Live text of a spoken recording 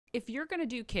if you're going to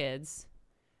do kids,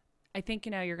 I think,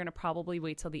 you're going to probably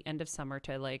wait till the end of summer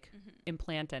to like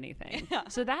implant anything. Yeah.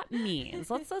 So that means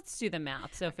let's do the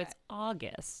math. So if it's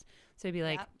August, so it'd be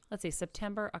like, let's say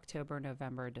September, October,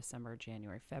 November, December,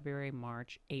 January, February,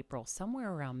 March, April,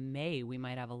 somewhere around May, we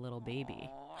might have a little baby.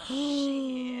 Oh,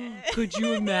 shit. Could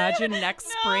you imagine next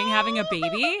spring having a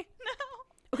baby?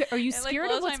 No. Okay. Are you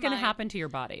scared of what's going to happen to your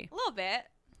body? A little bit.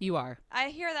 You are. I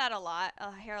hear that a lot.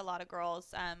 I hear a lot of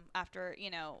girls after,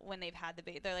 when they've had the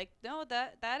baby, they're like, no,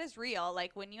 that is real.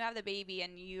 Like when you have the baby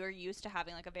and you're used to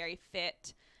having like a very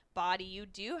fit body, you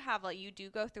do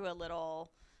go through a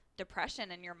little depression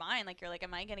in your mind. Like you're like,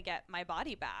 am I going to get my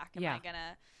body back? Am I going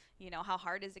to, how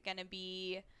hard is it going to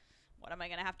be? What am I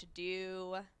going to have to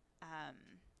do?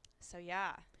 So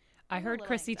yeah. I heard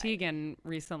Chrissy Teigen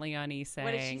recently on E saying,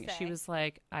 what did she say? She was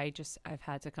like, I've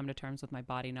had to come to terms with my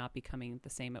body not becoming the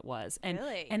same it was. And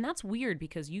really? And that's weird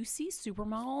because you see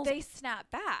supermodels. They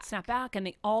snap back and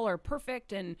they all are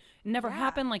perfect and never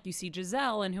happened. Like you see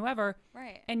Giselle and whoever.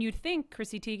 Right. And you'd think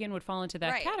Chrissy Teigen would fall into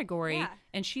that category. Yeah.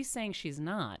 And she's saying she's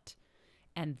not.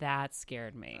 And that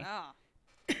scared me. Oh.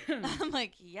 I'm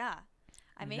like, yeah.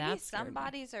 Maybe some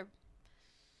bodies are,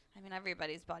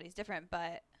 everybody's body's different,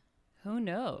 but. Who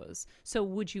knows? So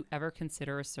would you ever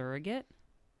consider a surrogate?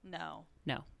 No.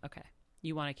 No. Okay.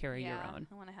 You want to carry your own.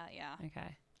 I want to have,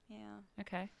 Okay. Yeah.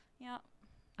 Okay. Yeah.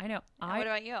 I know. What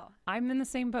about you? I'm in the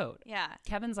same boat. Yeah.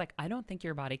 Kevin's like, I don't think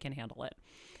your body can handle it.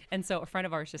 And so a friend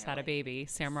of ours just had a baby,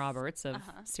 Sam Roberts of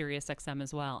SiriusXM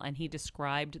as well. And he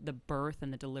described the birth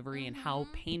and the delivery and how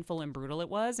painful and brutal it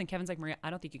was. And Kevin's like, Maria, I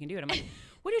don't think you can do it. I'm like,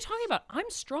 what are you talking about? I'm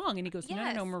strong. And he goes,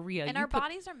 no, Maria. And our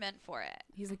bodies are meant for it.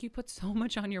 He's like, you put so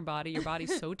much on your body. Your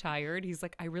body's so tired. He's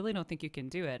like, I really don't think you can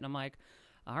do it. And I'm like,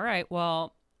 all right,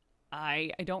 well,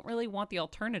 I don't really want the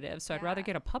alternative, so I'd rather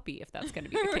get a puppy if that's going to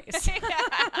be the case.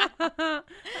 A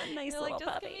nice little puppy.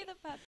 Just give me the puppy.